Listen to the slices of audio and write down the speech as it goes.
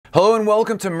Hello and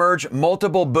welcome to Merge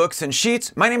Multiple Books and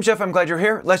Sheets. My name's Jeff, I'm glad you're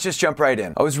here. Let's just jump right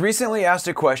in. I was recently asked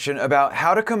a question about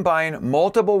how to combine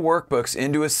multiple workbooks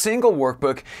into a single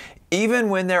workbook even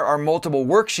when there are multiple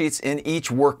worksheets in each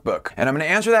workbook. And I'm going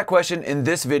to answer that question in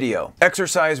this video.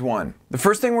 Exercise 1. The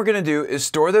first thing we're going to do is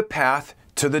store the path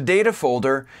to the data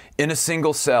folder in a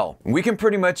single cell. We can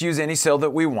pretty much use any cell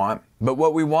that we want, but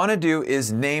what we want to do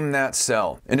is name that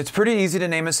cell. And it's pretty easy to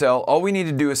name a cell. All we need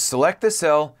to do is select the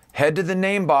cell, head to the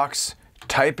name box,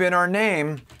 type in our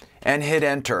name, and hit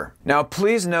enter. Now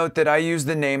please note that I use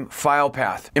the name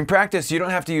filepath. In practice, you don't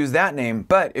have to use that name,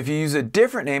 but if you use a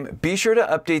different name, be sure to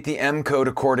update the M code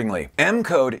accordingly. M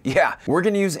code, yeah, we're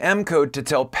going to use M code to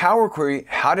tell Power Query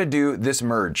how to do this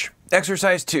merge.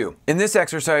 Exercise 2. In this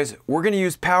exercise, we're going to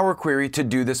use Power Query to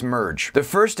do this merge. The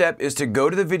first step is to go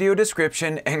to the video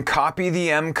description and copy the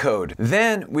M code.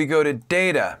 Then we go to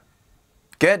Data,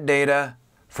 Get Data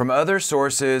from Other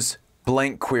Sources,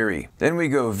 Blank Query. Then we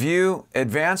go View,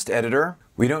 Advanced Editor.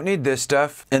 We don't need this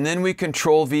stuff. And then we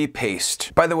Control V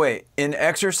paste. By the way, in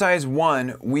exercise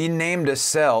 1, we named a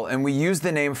cell and we used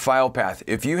the name filepath.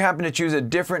 If you happen to choose a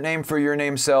different name for your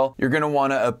name cell, you're going to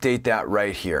want to update that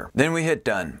right here. Then we hit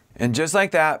done. And just like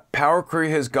that, Power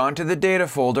Query has gone to the data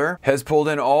folder, has pulled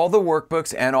in all the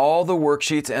workbooks and all the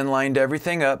worksheets and lined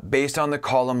everything up based on the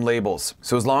column labels.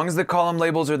 So as long as the column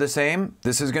labels are the same,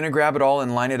 this is going to grab it all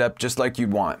and line it up just like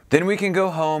you'd want. Then we can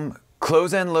go home,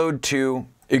 close and load to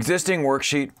existing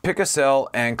worksheet, pick a cell,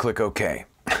 and click OK.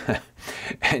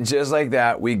 And just like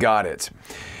that, we got it.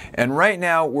 And right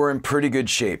now we're in pretty good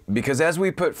shape because as we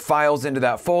put files into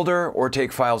that folder or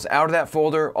take files out of that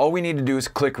folder, all we need to do is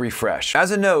click refresh.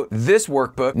 As a note, this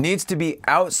workbook needs to be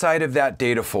outside of that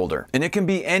data folder, and it can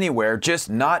be anywhere, just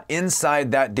not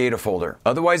inside that data folder.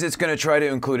 Otherwise it's going to try to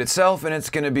include itself and it's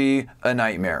going to be a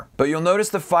nightmare. But you'll notice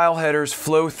the file headers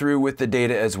flow through with the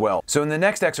data as well. So in the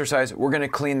next exercise, we're going to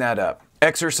clean that up.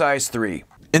 Exercise 3.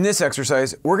 In this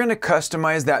exercise, we're going to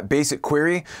customize that basic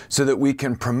query so that we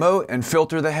can promote and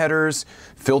filter the headers,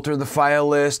 filter the file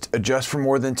list, adjust for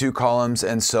more than 2 columns,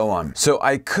 and so on. So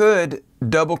I could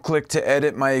double click to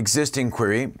edit my existing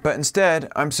query, but instead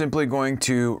I'm simply going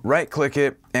to right click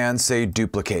it and say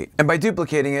duplicate. And by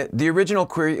duplicating it, the original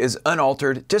query is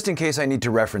unaltered just in case I need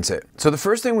to reference it. So the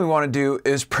first thing we want to do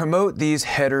is promote these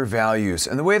header values.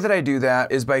 And the way that I do that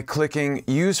is by clicking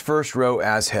use first row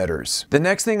as headers. The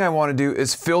next thing I want to do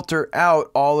is filter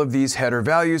out all of these header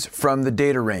values from the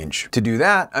data range. To do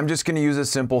that, I'm just going to use a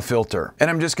simple filter and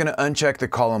I'm just going to uncheck the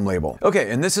column label. Okay,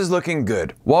 and this is looking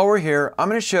good. While we're here, I'm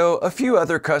going to show a few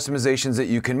other customizations that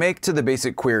you can make to the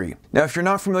basic query. Now, if you're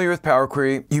not familiar with Power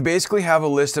Query, you basically have a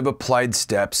list of applied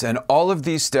steps, and all of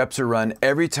these steps are run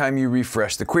every time you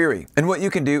refresh the query. And what you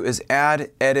can do is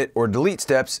add, edit, or delete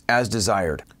steps as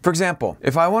desired. For example,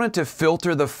 if I wanted to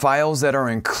filter the files that are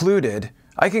included,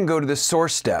 I can go to the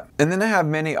source step, and then I have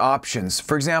many options.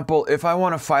 For example, if I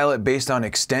want to file it based on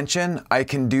extension, I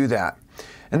can do that.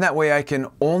 And that way I can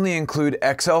only include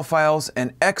Excel files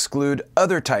and exclude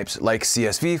other types like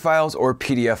CSV files or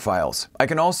PDF files. I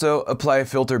can also apply a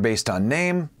filter based on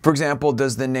name. For example,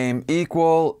 does the name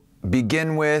equal,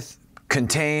 begin with,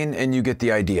 contain, and you get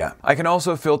the idea. I can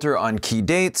also filter on key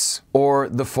dates or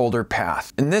the folder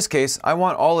path. In this case, I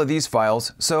want all of these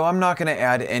files, so I'm not going to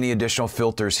add any additional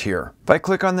filters here. If I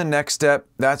click on the next step,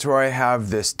 that's where I have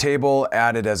this table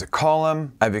added as a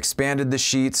column. I've expanded the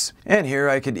sheets, and here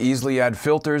I could easily add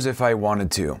filters if I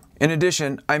wanted to. In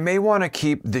addition, I may want to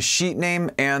keep the sheet name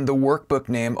and the workbook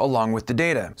name along with the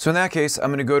data. So in that case, I'm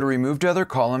going to go to Remove to Other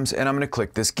Columns and I'm going to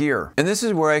click this gear. And this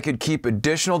is where I could keep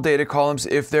additional data columns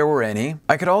if there were any.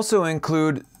 I could also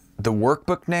include the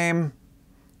workbook name,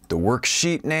 the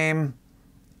worksheet name,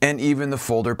 and even the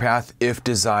folder path if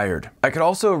desired. I could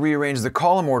also rearrange the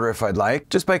column order if I'd like,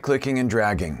 just by clicking and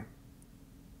dragging.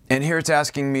 And here it's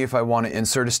asking me if I want to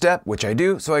insert a step, which I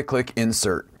do, so I click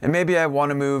Insert. And maybe I want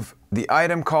to move the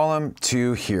item column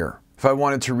to here. If I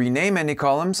wanted to rename any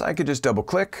columns, I could just double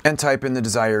click and type in the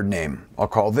desired name. I'll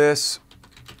call this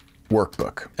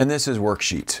Workbook, and this is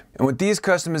Worksheet. And with these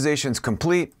customizations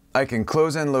complete, I can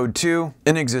close and load to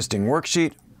an existing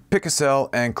worksheet, pick a cell,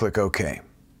 and click OK.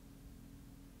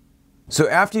 So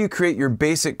after you create your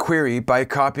basic query by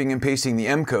copying and pasting the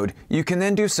M code, you can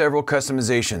then do several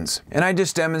customizations. And I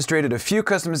just demonstrated a few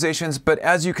customizations, but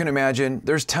as you can imagine,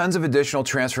 there's tons of additional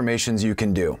transformations you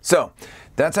can do. So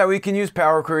That's how we can use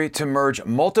Power Query to merge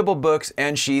multiple books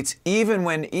and sheets even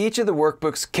when each of the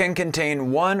workbooks can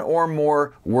contain one or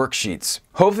more worksheets.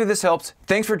 Hopefully this helped.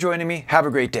 Thanks for joining me. Have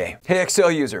a great day. Hey Excel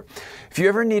user, if you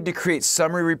ever need to create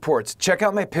summary reports, check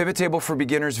out my Pivot Table for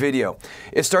Beginners video.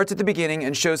 It starts at the beginning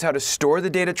and shows how to store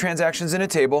the data transactions in a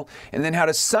table and then how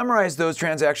to summarize those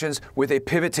transactions with a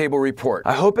pivot table report.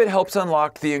 I hope it helps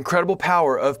unlock the incredible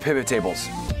power of pivot tables.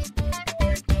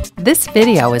 This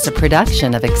video is a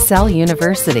production of Excel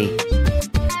University.